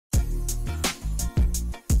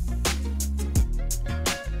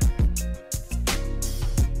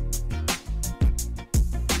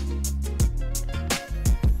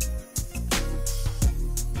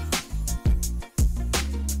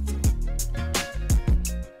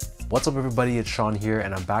What's up everybody, it's Sean here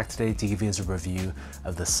and I'm back today to give you a review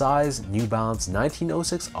of the Size New Balance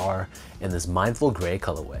 1906R in this Mindful Gray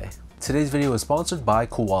colorway. Today's video is sponsored by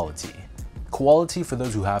Quality. Quality, for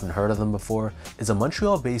those who haven't heard of them before, is a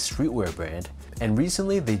Montreal-based streetwear brand, and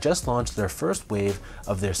recently they just launched their first wave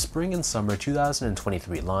of their Spring and Summer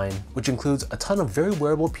 2023 line, which includes a ton of very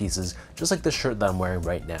wearable pieces just like the shirt that I'm wearing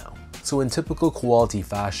right now. So in typical Quality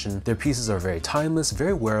fashion, their pieces are very timeless,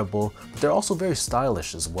 very wearable, but they're also very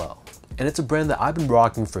stylish as well. And it's a brand that I've been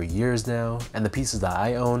rocking for years now, and the pieces that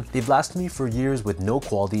I own, they've lasted me for years with no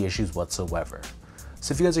quality issues whatsoever.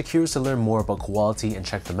 So if you guys are curious to learn more about Quality and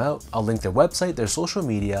check them out, I'll link their website, their social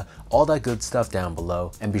media, all that good stuff down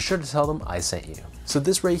below, and be sure to tell them I sent you. So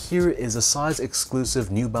this right here is a Size exclusive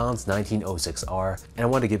New Balance 1906R, and I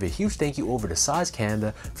want to give a huge thank you over to Size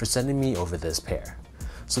Canada for sending me over this pair.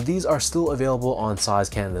 So these are still available on Size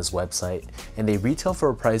Canada's website, and they retail for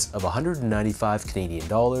a price of 195 Canadian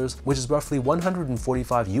dollars, which is roughly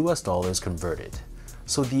 145 US dollars converted.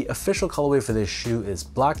 So the official colorway for this shoe is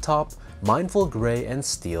black top, mindful gray and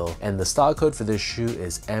steel, and the style code for this shoe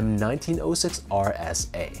is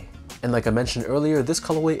M1906RSA. And like I mentioned earlier, this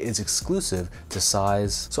colorway is exclusive to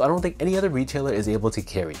Size, so I don't think any other retailer is able to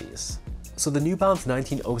carry these. So the New Balance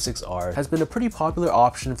 1906R has been a pretty popular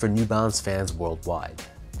option for New Balance fans worldwide.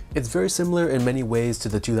 It's very similar in many ways to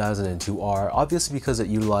the 2002R, obviously because it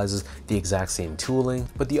utilizes the exact same tooling,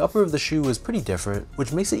 but the upper of the shoe is pretty different,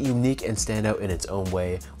 which makes it unique and stand out in its own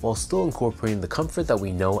way, while still incorporating the comfort that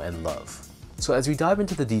we know and love. So as we dive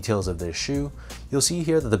into the details of this shoe, you'll see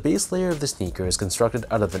here that the base layer of the sneaker is constructed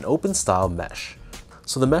out of an open style mesh.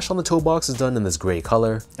 So the mesh on the toe box is done in this gray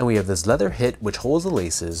color, and we have this leather hit which holds the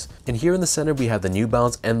laces, and here in the center we have the New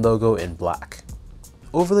Balance end logo in black.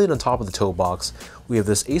 Overlaid on top of the toe box, we have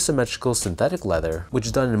this asymmetrical synthetic leather, which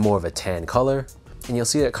is done in more of a tan color, and you'll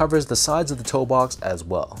see it covers the sides of the toe box as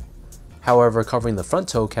well. However, covering the front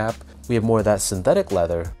toe cap, we have more of that synthetic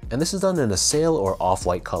leather, and this is done in a sail or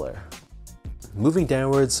off-white color. Moving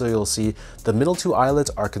downwards, so you'll see the middle two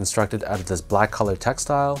eyelets are constructed out of this black color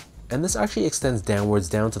textile, and this actually extends downwards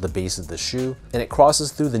down to the base of the shoe, and it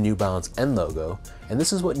crosses through the New Balance end logo, and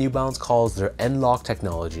this is what New Balance calls their end lock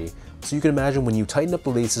technology. So you can imagine when you tighten up the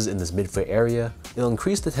laces in this midfoot area, it'll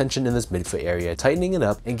increase the tension in this midfoot area, tightening it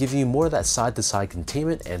up and giving you more of that side-to-side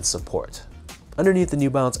containment and support. Underneath the New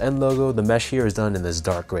Balance end logo, the mesh here is done in this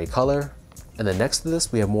dark gray color, and then next to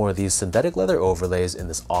this we have more of these synthetic leather overlays in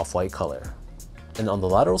this off-white color. And on the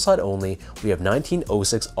lateral side only, we have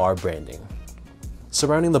 1906R branding.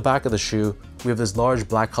 Surrounding the back of the shoe, we have this large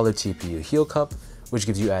black colored TPU heel cup, which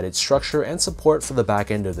gives you added structure and support for the back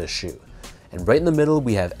end of the shoe. And right in the middle,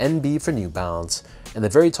 we have NB for New Balance, and the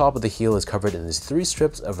very top of the heel is covered in these 3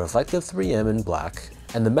 strips of reflective 3M in black,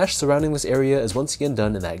 and the mesh surrounding this area is once again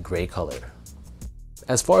done in that gray color.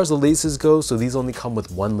 As far as the laces go, so these only come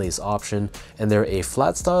with one lace option, and they're a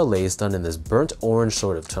flat style lace done in this burnt orange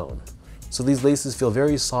sort of tone. So these laces feel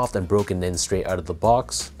very soft and broken in straight out of the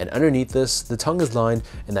box, and underneath this, the tongue is lined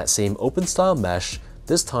in that same open style mesh,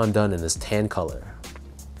 this time done in this tan color.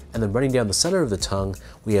 And then running down the center of the tongue,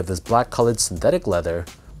 we have this black colored synthetic leather,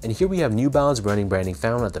 and here we have New Balance branding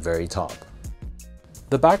found at the very top.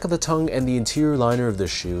 The back of the tongue and the interior liner of the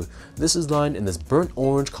shoe, this is lined in this burnt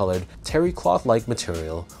orange colored terry cloth-like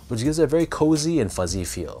material, which gives it a very cozy and fuzzy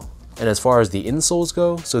feel. And as far as the insoles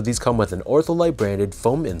go, so these come with an Ortholite branded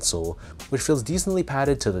foam insole, which feels decently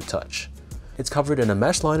padded to the touch. It's covered in a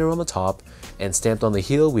mesh liner on the top, and stamped on the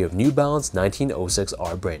heel we have New Balance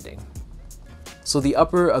 1906R branding. So the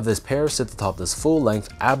upper of this pair sits atop this full-length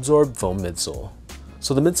Absorb foam midsole.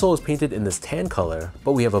 So the midsole is painted in this tan color,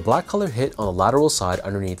 but we have a black color hit on the lateral side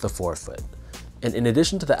underneath the forefoot. And in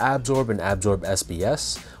addition to the Absorb and Absorb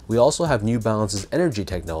SBS, we also have New Balance's Energy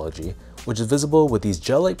technology, which is visible with these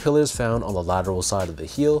gel-like pillars found on the lateral side of the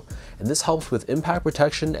heel, and this helps with impact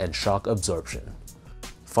protection and shock absorption.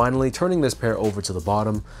 Finally, turning this pair over to the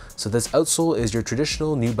bottom, so this outsole is your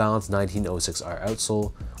traditional New Balance 1906R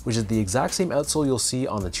outsole, which is the exact same outsole you'll see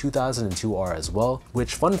on the 2002R as well,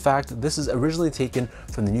 which, fun fact, this is originally taken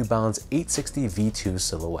from the New Balance 860 V2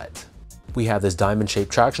 silhouette. We have this diamond-shaped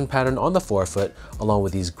traction pattern on the forefoot, along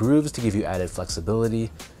with these grooves to give you added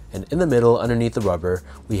flexibility, and in the middle, underneath the rubber,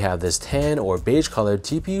 we have this tan or beige colored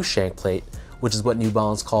TPU shank plate, which is what New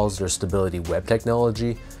Balance calls their stability web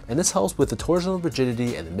technology, and this helps with the torsional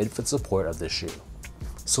rigidity and the midfoot support of this shoe.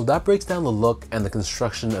 So that breaks down the look and the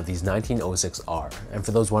construction of these 1906R, and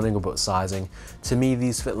for those wondering about sizing, to me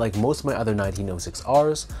these fit like most of my other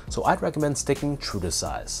 1906Rs, so I'd recommend sticking true to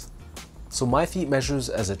size. So my feet measures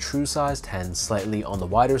as a true size 10, slightly on the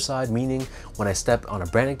wider side, meaning when I step on a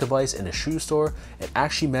branding device in a shoe store, it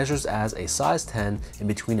actually measures as a size 10 in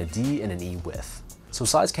between a D and an E width. So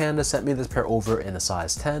Size Canada sent me this pair over in a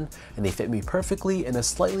size 10, and they fit me perfectly in a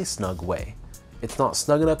slightly snug way. It's not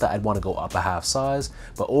snug enough that I'd want to go up a half size,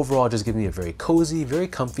 but overall just gives me a very cozy, very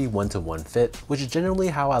comfy one-to-one fit, which is generally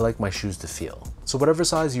how I like my shoes to feel. So whatever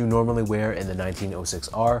size you normally wear in the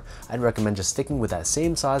 1906R, I'd recommend just sticking with that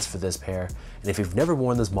same size for this pair. And if you've never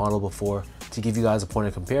worn this model before, to give you guys a point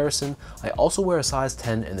of comparison, I also wear a size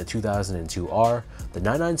 10 in the 2002R, the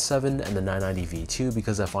 997 and the 990 V2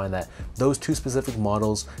 because I find that those two specific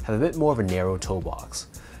models have a bit more of a narrow toe box.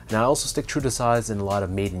 And I also stick true to size in a lot of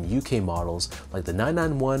made in UK models like the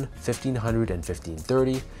 991, 1500 and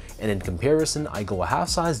 1530, and in comparison I go a half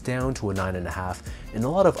size down to a 9.5 in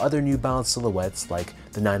a lot of other New Balance silhouettes like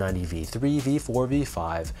the 990 V3, V4,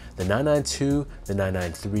 V5, the 992, the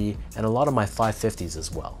 993, and a lot of my 550s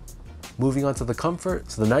as well. Moving on to the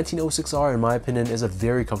comfort, so the 1906R in my opinion is a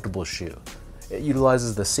very comfortable shoe. It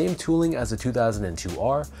utilizes the same tooling as the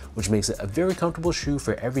 2002R, which makes it a very comfortable shoe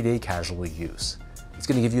for everyday casual use. It's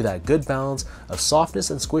going to give you that good balance of softness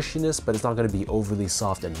and squishiness, but it's not going to be overly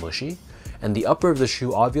soft and mushy. And the upper of the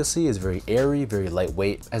shoe obviously is very airy, very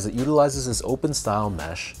lightweight, as it utilizes this open style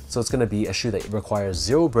mesh. So it's going to be a shoe that requires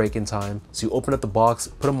zero break-in time. So you open up the box,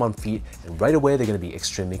 put them on feet, and right away they're going to be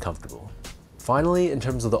extremely comfortable. Finally, in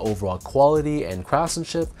terms of the overall quality and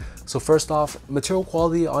craftsmanship, so first off, material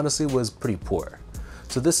quality honestly was pretty poor.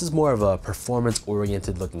 So this is more of a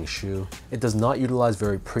performance-oriented looking shoe. It does not utilize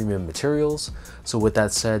very premium materials. So with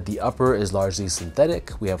that said, the upper is largely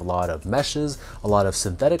synthetic. We have a lot of meshes, a lot of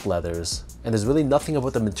synthetic leathers, and there's really nothing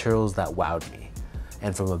about the materials that wowed me.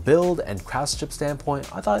 And from a build and craftsmanship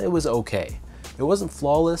standpoint, I thought it was okay. It wasn't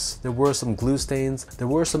flawless, there were some glue stains, there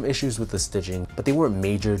were some issues with the stitching, but they weren't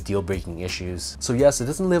major deal-breaking issues. So yes, it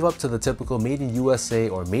doesn't live up to the typical made in USA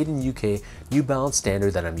or made in UK New Balance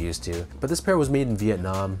standard that I'm used to, but this pair was made in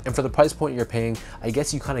Vietnam, and for the price point you're paying, I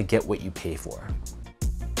guess you kind of get what you pay for.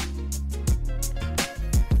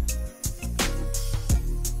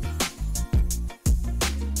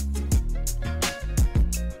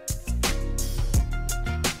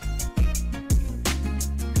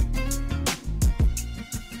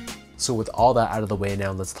 So with all that out of the way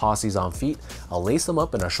now, let's toss these on feet. I'll lace them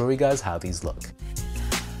up and I'll show you guys how these look.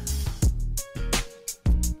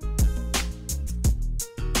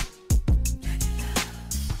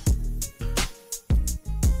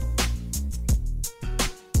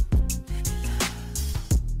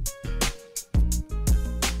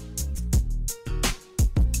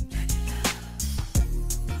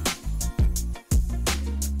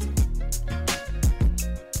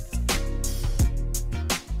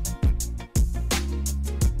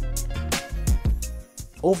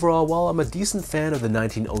 Overall, while I'm a decent fan of the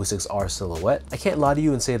 1906R silhouette, I can't lie to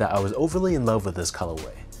you and say that I was overly in love with this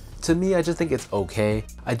colorway. To me, I just think it's okay.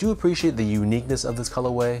 I do appreciate the uniqueness of this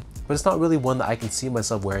colorway, but it's not really one that I can see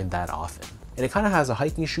myself wearing that often. And it kind of has a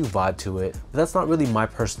hiking shoe vibe to it, but that's not really my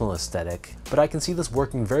personal aesthetic, but I can see this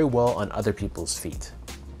working very well on other people's feet.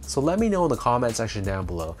 So let me know in the comment section down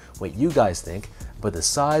below what you guys think about the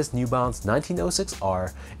Size New Balance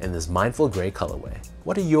 1906R in this Mindful Gray colorway.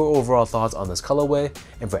 What are your overall thoughts on this colorway?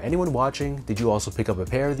 And for anyone watching, did you also pick up a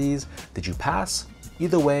pair of these? Did you pass?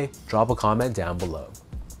 Either way, drop a comment down below.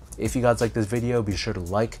 If you guys like this video, be sure to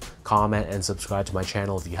like, comment, and subscribe to my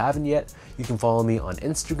channel if you haven't yet. You can follow me on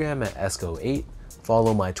Instagram at esco8,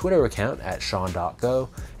 follow my Twitter account at sean.go,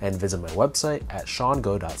 and visit my website at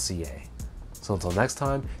seango.ca. So until next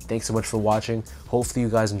time, thanks so much for watching. Hopefully you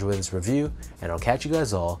guys enjoy this review, and I'll catch you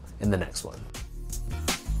guys all in the next one.